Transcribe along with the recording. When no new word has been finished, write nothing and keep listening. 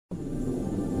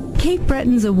Cape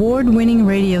Breton's award-winning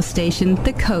radio station,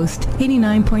 The Coast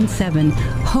 89.7,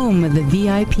 home of the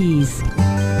VIPs.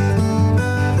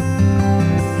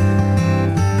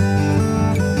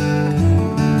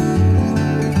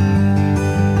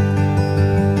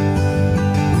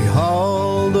 We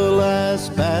hauled the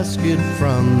last basket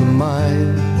from the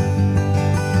mine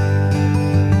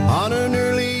on an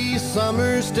early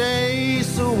summer's day,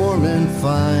 so warm and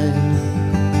fine.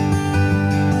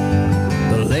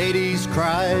 The ladies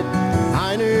cried,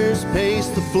 miners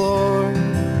paced the floor.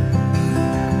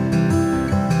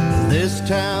 This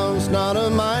town's not a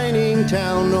mining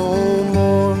town no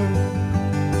more.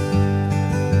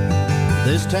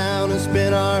 This town has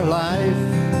been our life,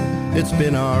 it's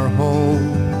been our home.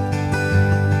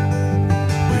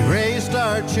 We raised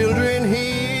our children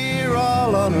here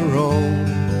all on our own.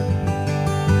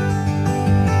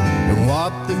 And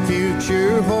what the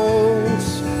future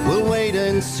holds, we'll wait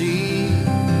and see.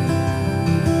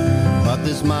 But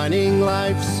this mining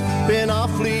life's been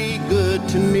awfully good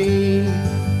to me.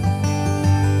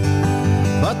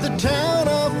 But the town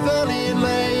of Elliott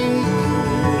Lake,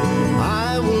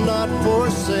 I will not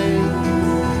forsake.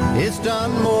 It's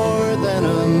done more than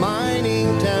a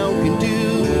mining town can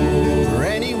do for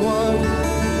anyone.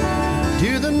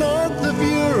 To the north of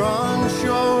Huron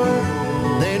shore,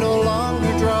 they no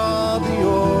longer draw the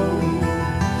ore.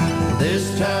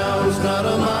 This town's not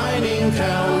a mining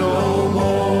town no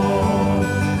more.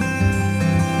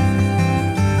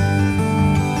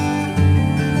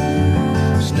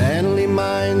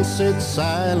 Sits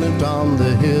silent on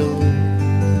the hill,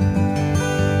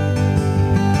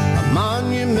 a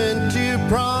monument to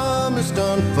promised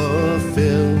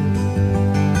unfulfilled.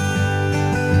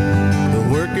 The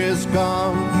work is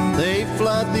gone, they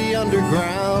flood the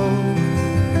underground.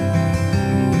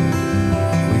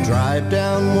 We drive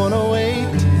down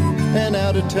 108 and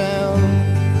out of town.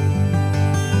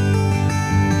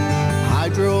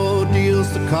 Hydro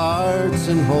deals the cards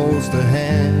and holds the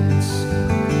hands.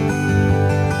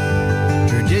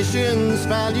 Traditions,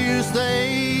 values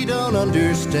they don't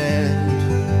understand.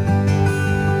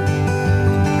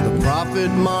 The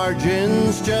profit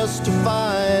margins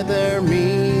justify their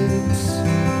means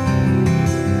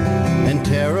and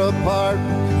tear apart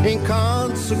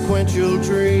inconsequential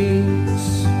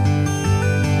dreams.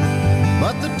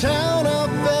 But the town of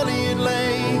Elliott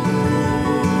Lake,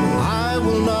 I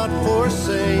will not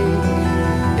forsake.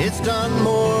 It's done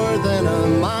more than a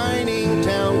mining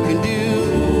town can do.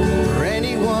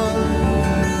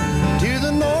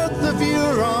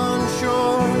 Huron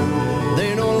shore,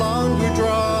 they no longer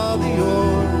draw the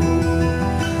ore.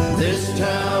 This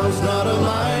town's not a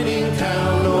mining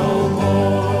town no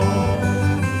more.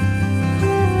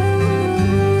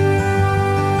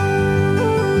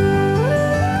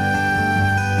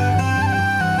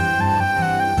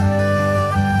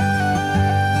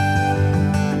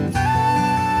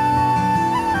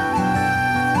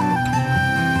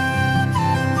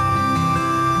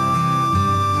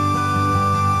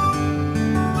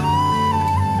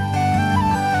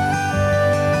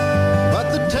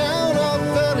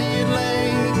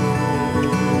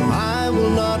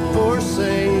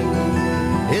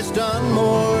 Done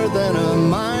more than a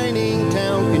mining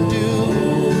town can do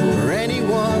for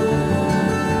anyone.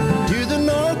 To the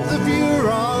north of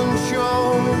Huron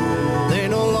shore, they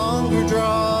no longer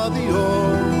draw the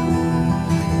ore.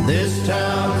 This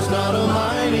town's not a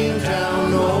mining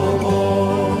town no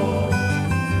more.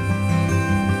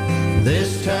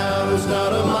 This town's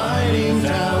not a mining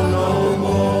town no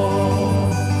more.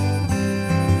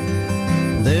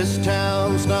 This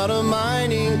town's not a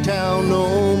mining town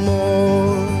no more.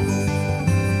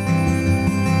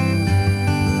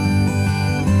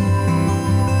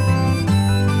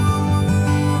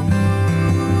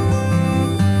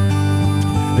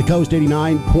 The Coast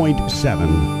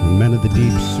 89.7, Men of the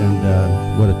Deeps,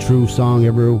 and what a true song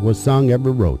ever was sung,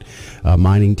 ever wrote,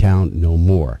 Mining Town No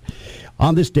More.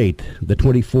 On this date, the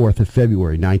 24th of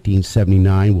February,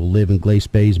 1979, will live in Glace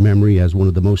Bay's memory as one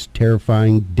of the most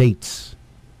terrifying dates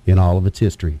in all of its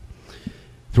history.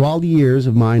 Through all the years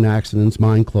of mine accidents,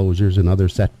 mine closures, and other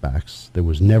setbacks, there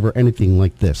was never anything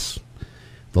like this.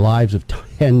 The lives of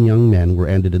 10 young men were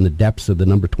ended in the depths of the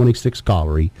number 26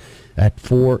 colliery at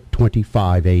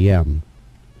 4:25 a.m.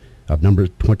 of number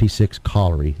 26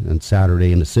 colliery on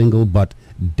Saturday in a single but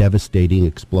devastating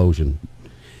explosion.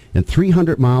 And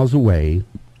 300 miles away,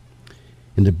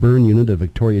 in the burn unit of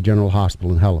Victoria General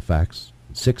Hospital in Halifax,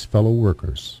 6 fellow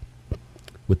workers,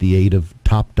 with the aid of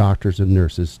top doctors and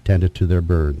nurses, tended to their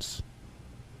burns.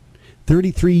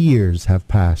 33 years have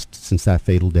passed since that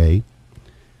fatal day.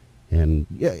 And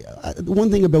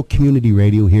one thing about community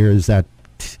radio here is that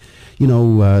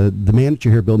the manager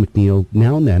here, Bill McNeil,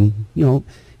 now and then,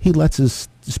 he lets us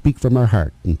speak from our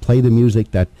heart and play the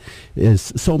music that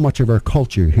is so much of our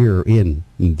culture here in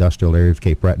the industrial area of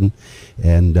Cape Breton.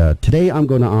 And today I'm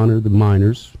going to honor the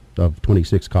miners of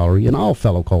 26 Colliery and all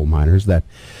fellow coal miners that,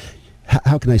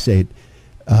 how can I say it,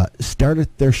 started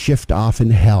their shift off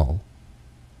in hell,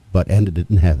 but ended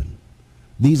it in heaven.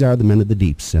 These are the men of the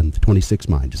deeps and the 26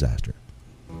 mine disaster.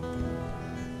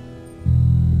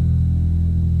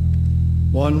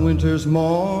 One winter's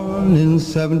morn in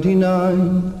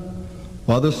 79,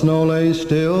 while the snow lay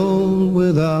still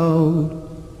without,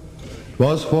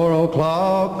 'twas 4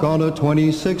 o'clock on a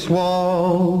 26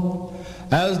 wall,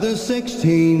 as the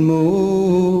 16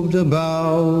 moved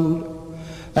about.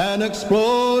 An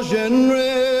explosion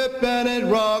ripped and it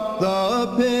rocked the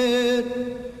pit,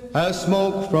 as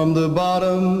smoke from the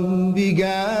bottom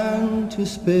began to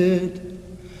spit.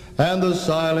 And the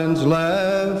silence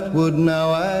left would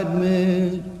now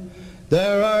admit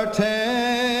there are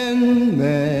 10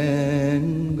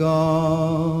 men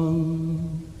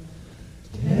gone.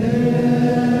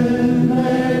 10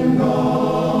 men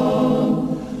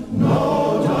gone,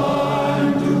 no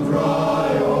time to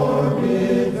cry or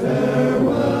bid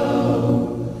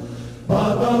farewell,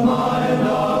 but the mind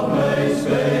of Glace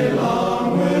they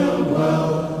long will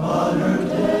dwell under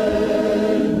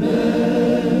 10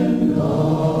 men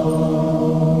gone.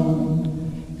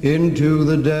 Into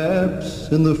the depths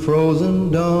in the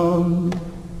frozen dawn,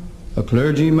 a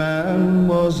clergyman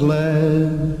was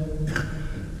led.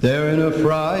 There in a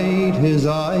fright his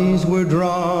eyes were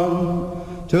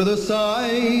drawn to the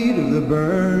side of the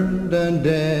burned and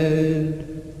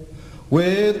dead.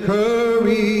 With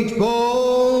courage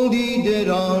bold he did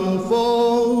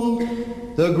unfold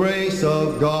the grace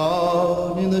of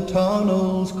God in the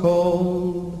tunnels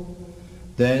cold.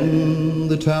 Then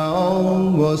the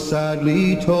town was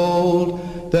sadly told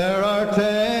there are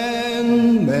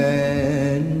 10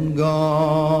 men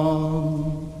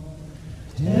gone.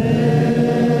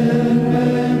 10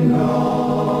 men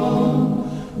gone,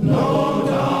 no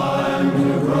time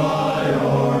to cry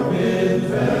or bid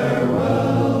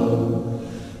farewell,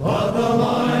 but the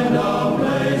mind of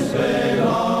Glace they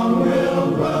long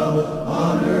will dwell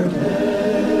under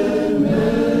 10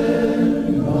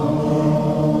 men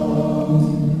gone.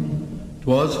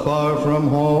 'Twas far from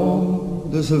home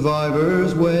the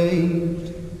survivors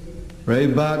waged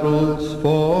brave battles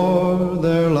for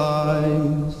their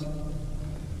lives.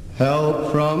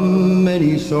 Help from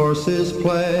many sources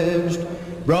pledged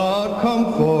brought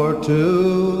comfort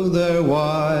to their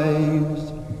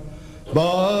wives.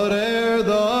 But ere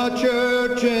the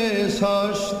churches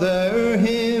hushed their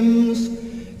hymns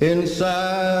in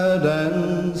sad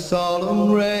and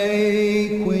solemn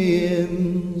requiems,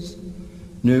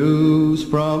 news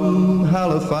from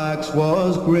Halifax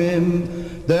was grim.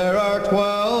 There are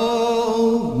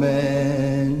 12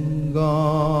 men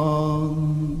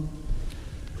gone.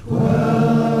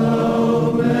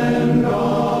 12 men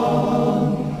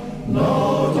gone,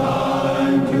 no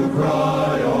time to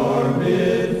cry or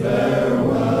bid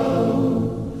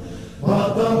farewell,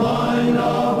 but the mind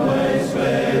of Glace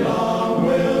they long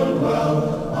will dwell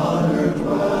under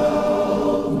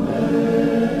 12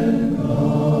 men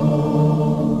gone.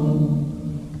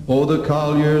 Oh, the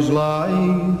collier's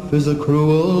life is a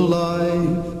cruel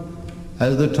life,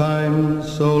 as the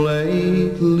times so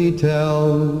lately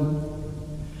tell.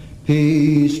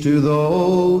 Peace to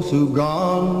those who've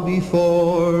gone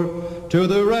before, to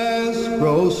the rest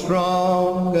grow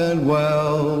strong and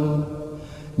well.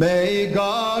 May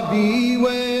God be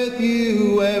with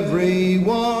you,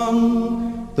 everyone,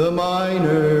 the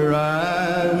miner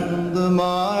and the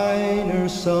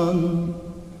miner's son,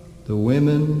 the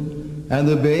women and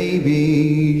the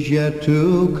babies yet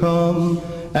to come,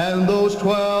 and those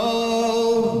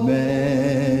 12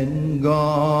 men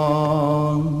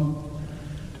gone.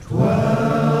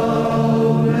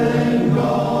 12 men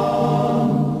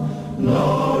gone,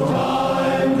 no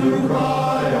time to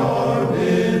cry or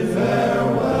bid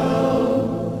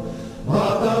farewell,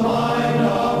 but the mind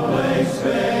of Glace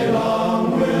they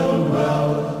long will dwell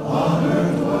under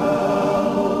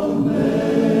 12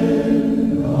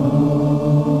 men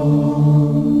gone.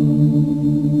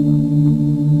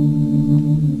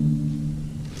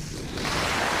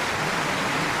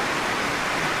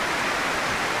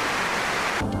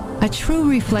 A true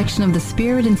reflection of the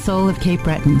spirit and soul of Cape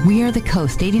Breton. We are the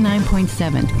Coast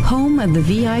 89.7, home of the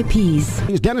VIPs.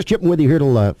 He's Dennis Chipman with you here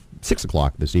till 6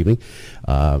 o'clock this evening.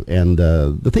 And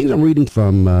the things I'm reading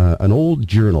from an old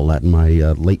journal that my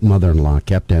late mother-in-law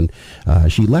kept, and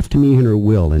she left to me in her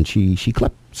will, and she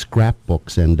kept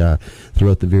scrapbooks and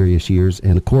throughout the various years.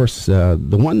 And of course, the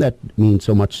one that means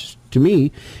so much to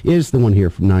me is the one here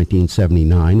from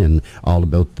 1979 and all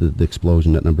about the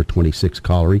explosion at number 26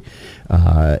 Colliery.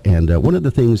 And one of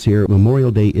the things here,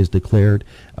 Memorial Day is declared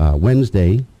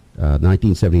Wednesday,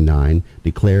 1979,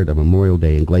 declared a Memorial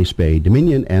Day in Glace Bay,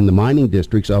 Dominion, and the mining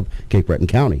districts of Cape Breton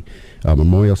County. A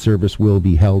memorial service will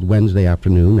be held Wednesday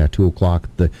afternoon at 2 o'clock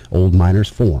at the Old Miners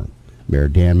Forum. Mayor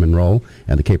Dan Monroe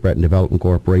and the Cape Breton Development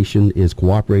Corporation is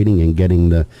cooperating in getting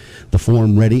the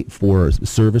forum ready for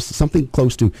service. Something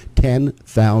close to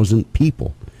 10,000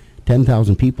 people.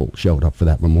 10,000 people showed up for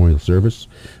that memorial service.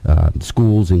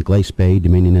 Schools in Glace Bay,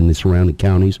 Dominion, and the surrounding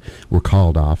counties were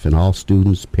called off, and all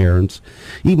students, parents,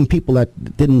 even people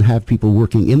that didn't have people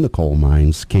working in the coal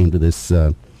mines came to this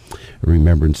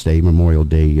Remembrance Day, Memorial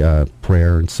Day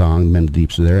prayer and song. Men of the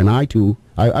Deeps were there, and I too.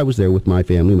 I was there with my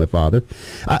family, my father.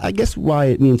 I guess why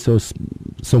it means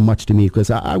so much to me, because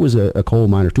I was a coal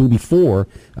miner too before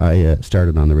I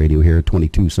started on the radio here,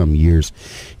 22-some years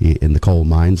in the coal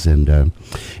mines. And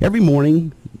every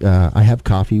morning I have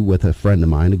coffee with a friend of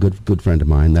mine, a good friend of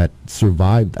mine that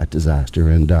survived that disaster.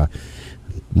 And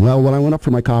well, when I went up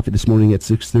for my coffee this morning at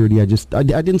 6:30, I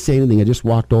didn't say anything. I just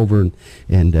walked over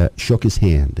and shook his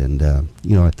hand, and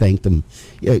I thanked him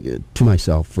to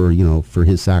myself for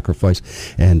his sacrifice.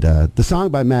 And the song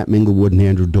by Matt Minglewood and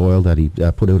Andrew Doyle that he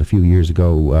put out a few years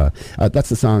ago, that's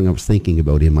the song I was thinking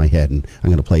about in my head, and I'm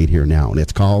going to play it here now. And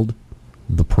it's called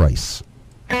 "The Price."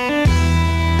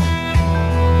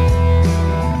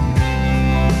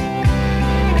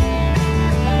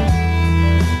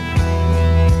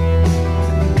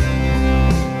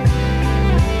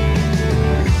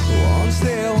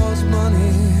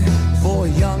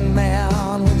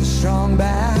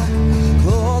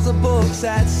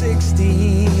 At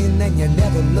 16 and you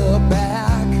never look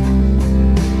back.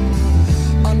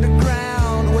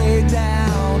 Underground, way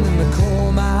down in the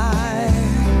coal mine.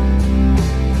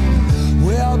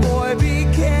 Well, boy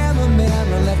became a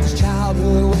man and left his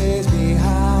childhood ways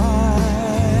behind.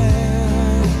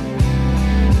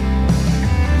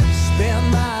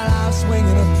 Spent my life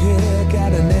swinging a pick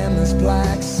at an endless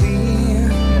black sea.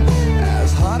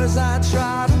 As hard as I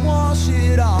try to wash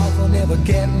it off, I'll never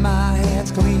get my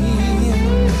hands clean.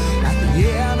 At the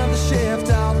end of the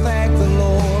shift, I'll thank the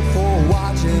Lord for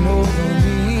watching over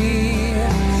me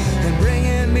and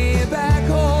bringing me back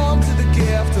home to the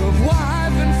gift of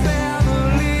wife and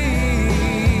family.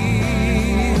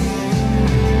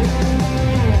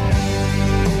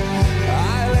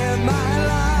 I live my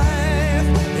life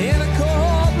in a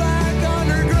cold black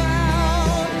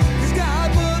underground, 'cause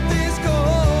God put this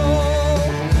goal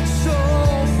so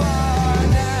far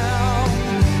now.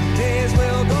 Days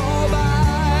will go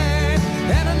by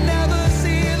and I never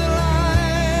see the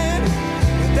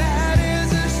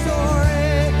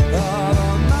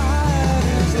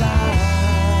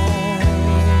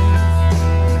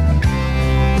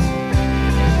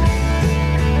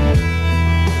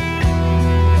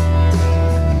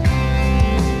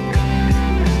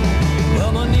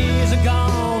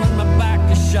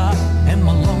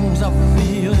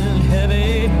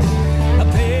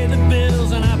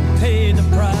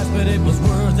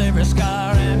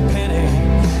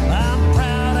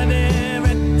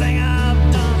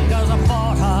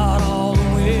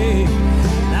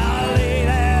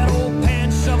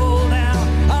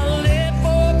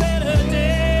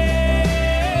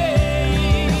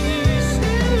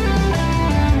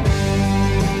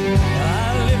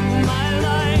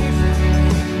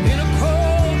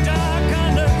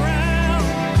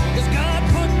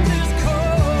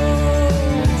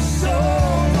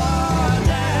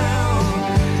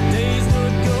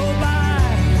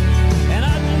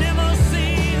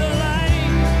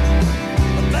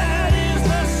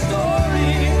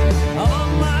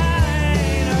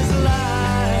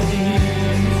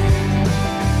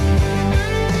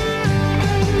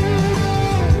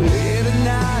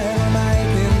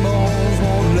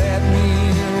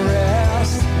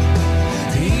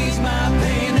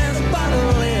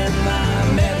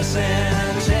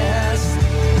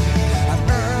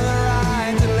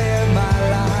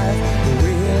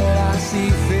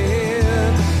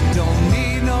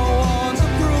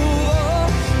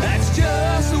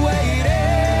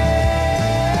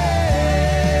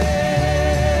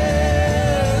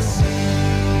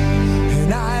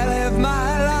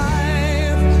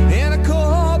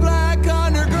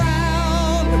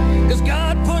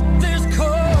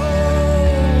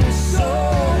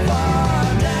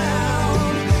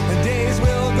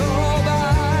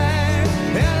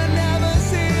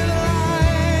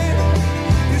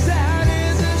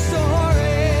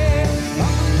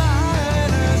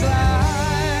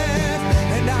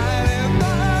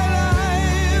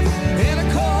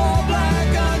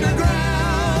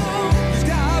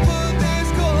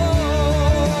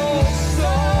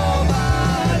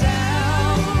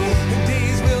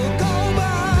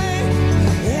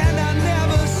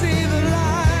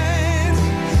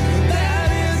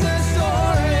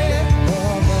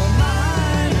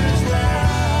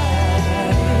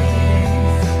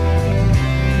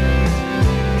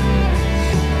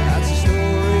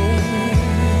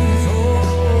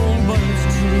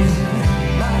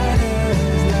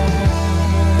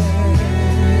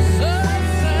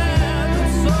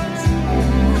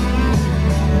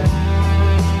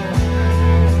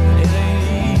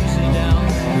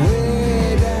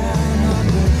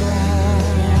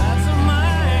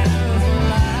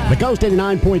Coast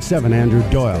 89.7, Andrew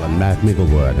Doyle and Matt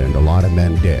Minglewood, and a lot of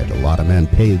men did. A lot of men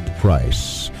paid the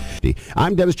price.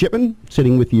 I'm Dennis Chipman,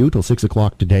 sitting with you till 6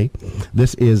 o'clock today.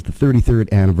 This is the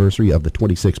 33rd anniversary of the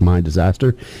 26 mine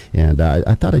disaster, and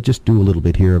I thought I'd just do a little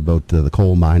bit here about the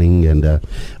coal mining and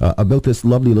about this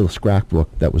lovely little scrapbook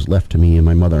that was left to me in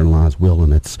my mother-in-law's will,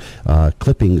 and it's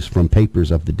clippings from papers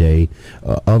of the day,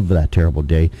 of that terrible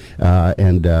day. Now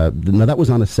that was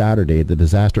on a Saturday. The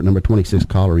disaster at number 26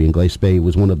 Colliery in Glace Bay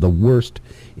was one of the worst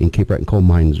in Cape Breton coal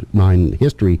mine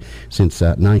history since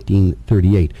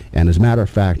 1938, and as a matter of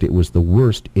fact, it was the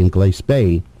worst in Glace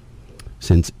Bay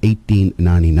since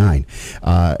 1899.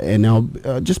 And now,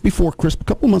 just before Christmas, a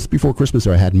couple months before Christmas,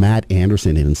 I had Matt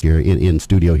Anderson in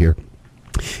studio here.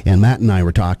 And Matt and I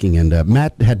were talking, and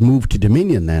Matt had moved to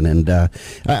Dominion then, and a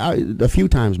few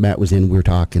times Matt was in, we were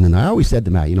talking, and I always said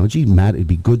to Matt, gee, Matt, it'd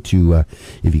be good to,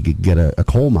 if you could get a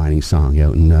coal mining song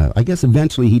out. And I guess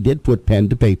eventually he did put pen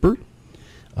to paper.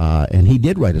 And he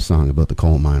did write a song about the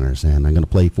coal miners, and I'm going to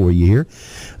play for you here.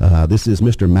 This is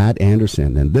Mr. Matt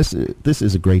Anderson, and this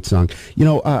is a great song.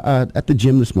 At the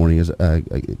gym this morning, I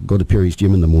go to Perry's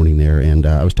Gym in the morning there, and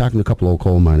I was talking to a couple of old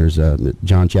coal miners,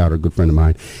 John Chowder, a good friend of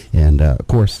mine, and of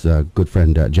course, good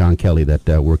friend John Kelly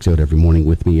that works out every morning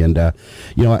with me. And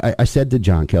I said to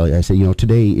John Kelly, I said,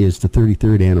 today is the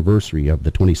 33rd anniversary of the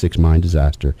 26 mine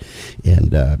disaster,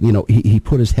 and he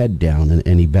put his head down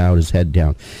and he bowed his head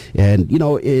down, and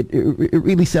it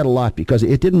really said a lot, because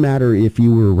it didn't matter if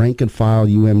you were rank and file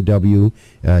UMW,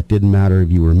 it didn't matter if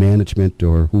you were management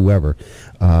or whoever.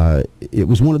 It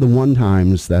was one of the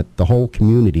times that the whole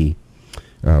community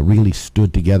really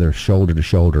stood together shoulder to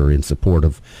shoulder in support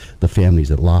of the families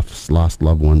that lost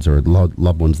loved ones, or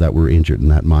loved ones that were injured in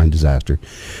that mine disaster.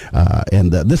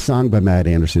 And this song by Matt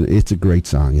Anderson, it's a great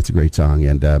song. It's a great song.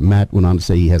 And Matt went on to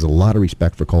say he has a lot of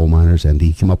respect for coal miners, and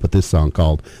he came up with this song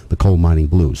called The Coal Mining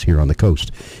Blues here on the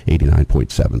Coast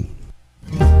 89.7.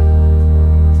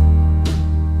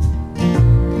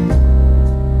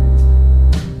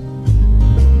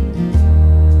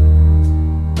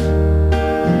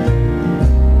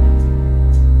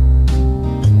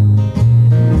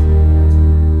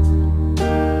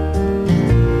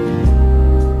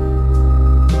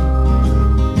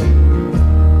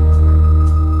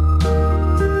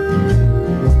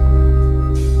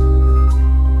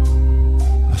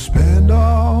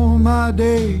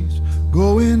 Days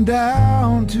going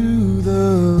down to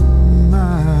the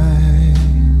mines,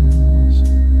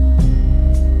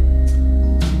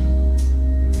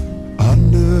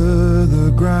 under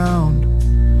the ground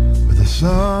where the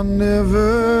sun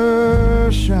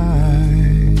never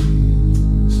shines.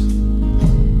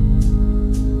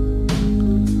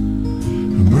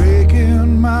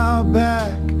 Breaking my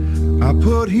back, I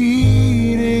put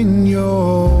heat in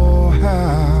your house.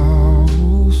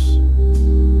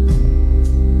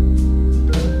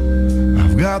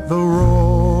 Got the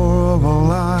roar of a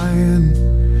lion,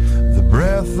 the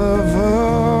breath of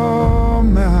a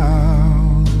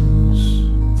mouse.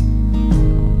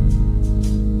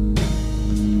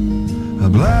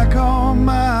 Black on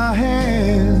my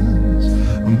hands,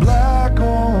 black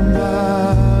on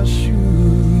my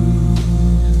shoes,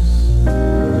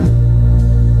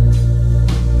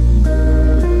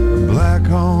 black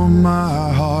on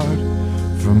my heart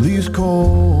from these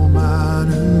coal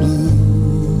mining blues.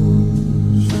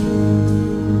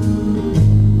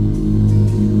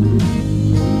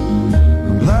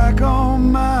 Black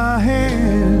on my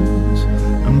hands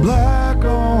and black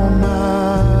on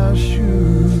my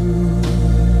shoes.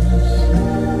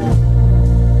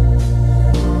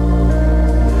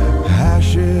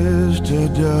 Ashes to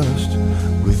dust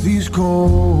with these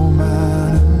coal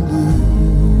mining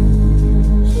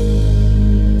blues.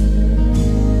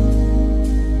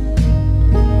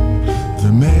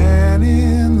 The man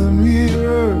in the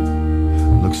mirror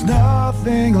looks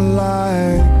nothing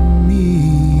like me.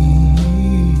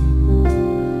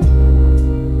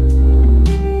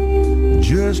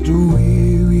 Just a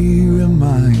weary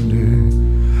reminder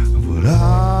of what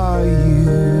I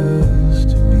used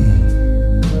to be.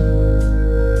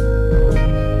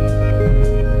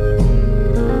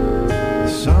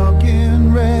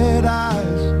 Sunken red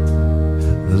eyes,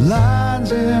 the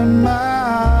lines in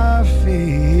my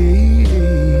face,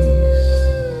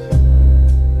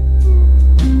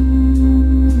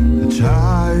 the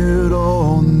tired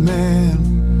old man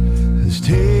has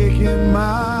taken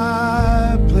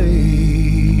my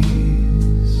place.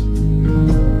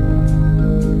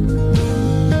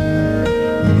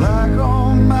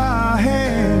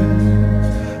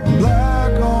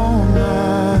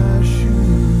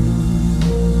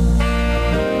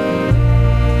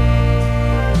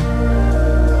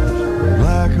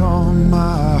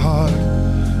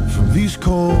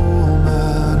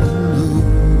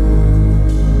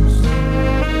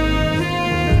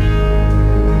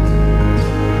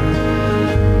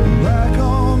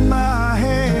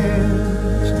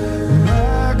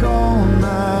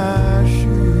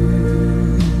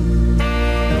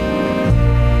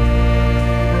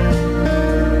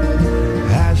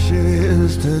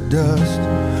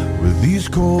 these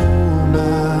coal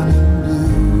mining blues.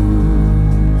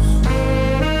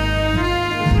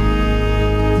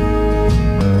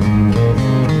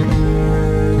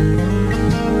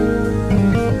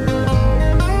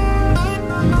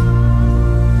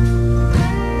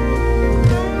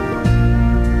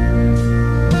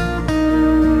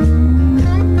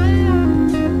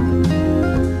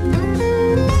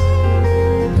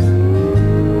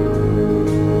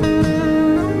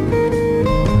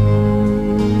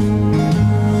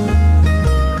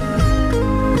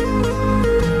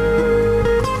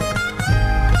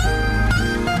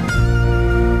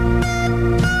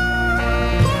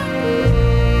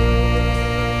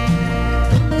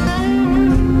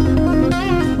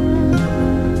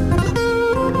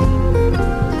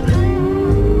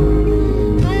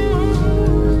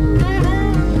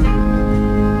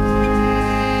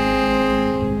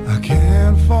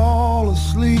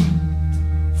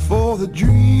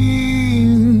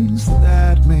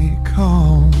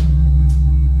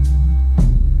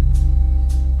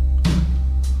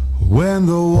 When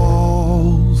the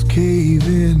walls cave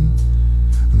in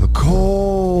and the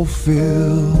coal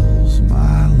fills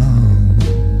my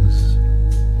lungs.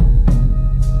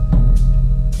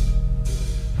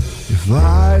 If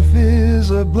life is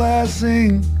a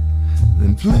blessing,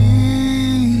 then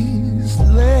please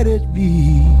let it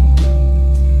be.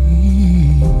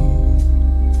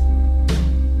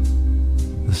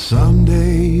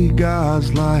 Someday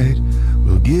God's light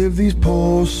will give these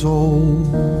poor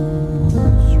souls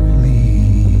relief.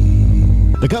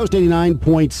 The Coast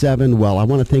 89.7. Well, I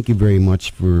want to thank you very much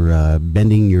for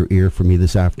bending your ear for me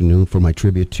this afternoon for my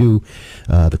tribute to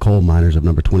the coal miners of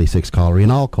number 26 Colliery,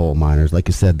 and all coal miners, like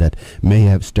I said, that may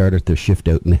have started their shift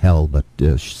out in hell, but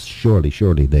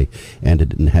surely they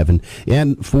ended in heaven.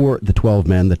 And for the 12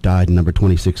 men that died in number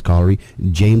 26 Colliery,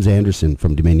 James Anderson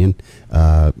from Dominion,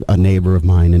 a neighbor of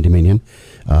mine in Dominion,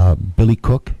 Billy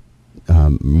Cook,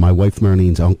 my wife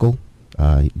Marlene's uncle,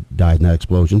 died in that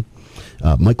explosion.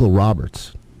 Michael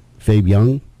Roberts, Fabe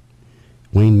Young,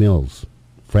 Wayne Mills,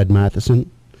 Fred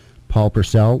Matheson, Paul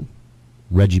Purcell,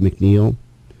 Reggie McNeil,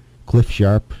 Cliff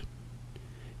Sharp,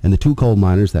 and the two coal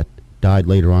miners that died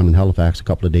later on in Halifax a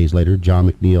couple of days later,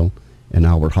 John McNeil and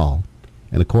Albert Hall.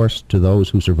 And of course, to those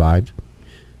who survived,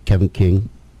 Kevin King,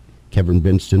 Kevin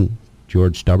Binston,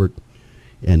 George Stubbart,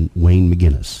 and Wayne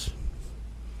McGinnis.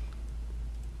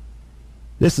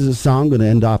 This is a song going to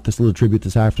end off this little tribute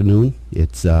this afternoon.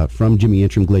 It's from Jimmy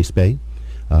Intrim, Glace Bay.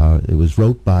 It was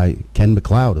wrote by Ken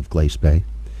McLeod of Glace Bay.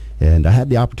 And I had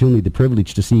the opportunity, the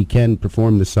privilege to see Ken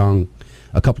perform this song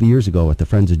a couple of years ago at the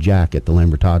Friends of Jack at the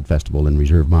Lambert Todd Festival in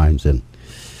Reserve Mines. And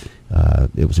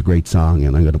it was a great song,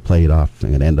 and I'm going to play it off. I'm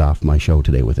going to end off my show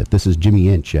today with it. This is Jimmy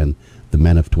Inch and the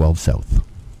Men of 12 South.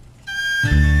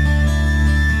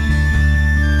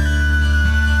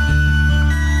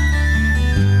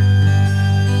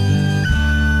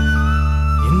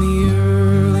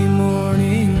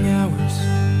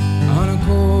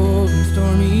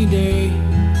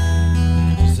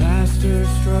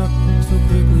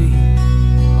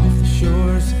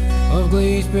 Of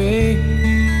Glace Bay,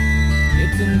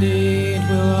 it's a date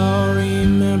we'll all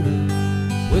remember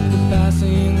with the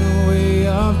passing away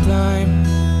of time.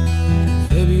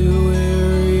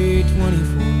 February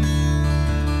 24,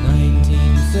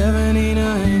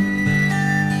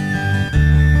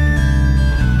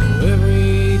 1979.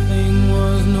 Everything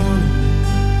was normal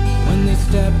when they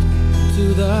stepped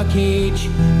to the cage,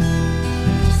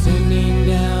 descending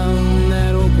down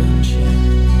that open shed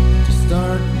to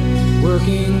start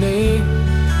working day,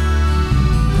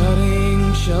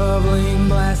 cutting, shoveling,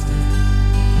 blasting.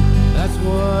 That's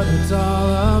what it's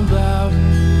all about.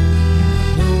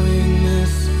 Knowing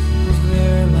this was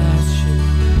their last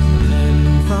shift,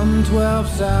 and from 12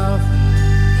 South,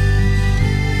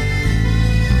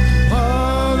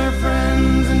 all their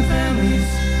friends and families,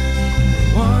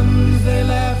 ones they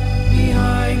left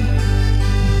behind.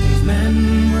 These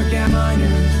men were gas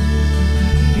miners.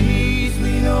 Peace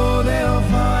we know they'll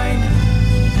find.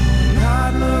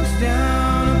 God looks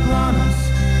down upon us,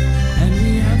 and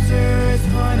the answer is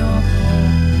final call.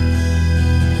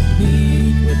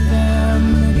 Meet with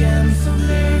them again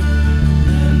someday,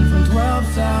 and from 12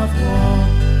 South Wall.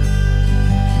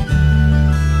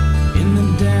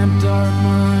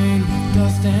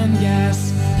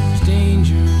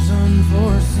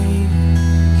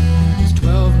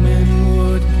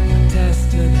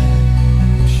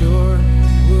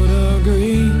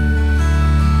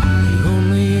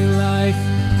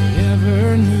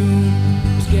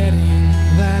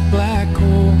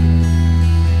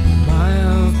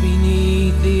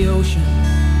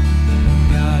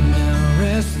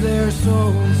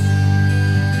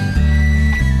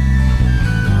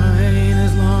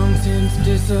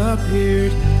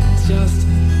 disappeared. It's just a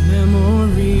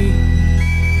memory.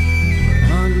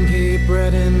 On Cape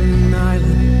Breton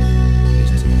Island,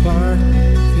 just a part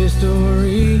of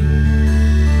history.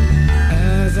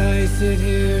 As I sit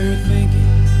here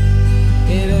thinking,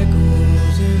 it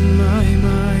echoes in my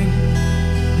mind.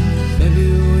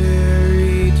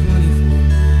 February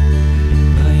 24th,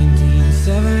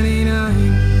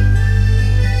 1979.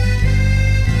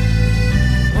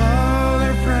 All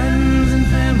their friends and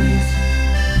families,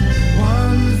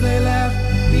 ones they left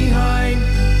behind.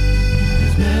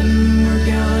 These men were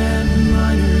gallant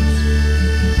miners.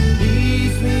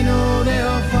 Peace we know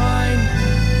they'll find.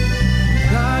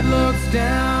 God looks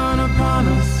down upon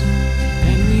us,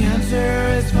 and the answer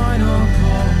is final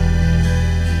call.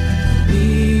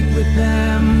 Meet with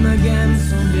them again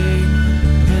someday,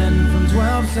 men from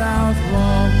 12 South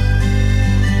Wall.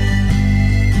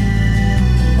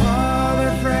 All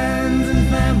their friends and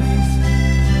families,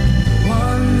 the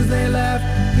ones they left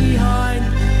behind.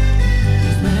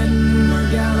 These men were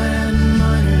gallant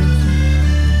miners.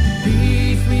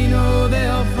 Peace we know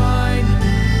they'll find.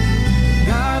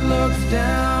 God looks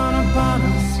down upon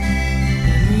us,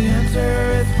 and the answer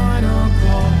is final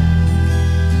call.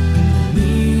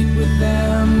 Meet with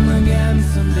them again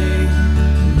someday,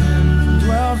 men from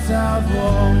 12 South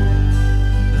Wall.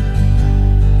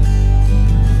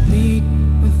 Meet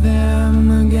with them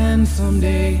again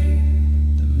someday,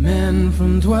 the men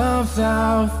from 12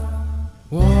 South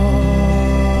Wall.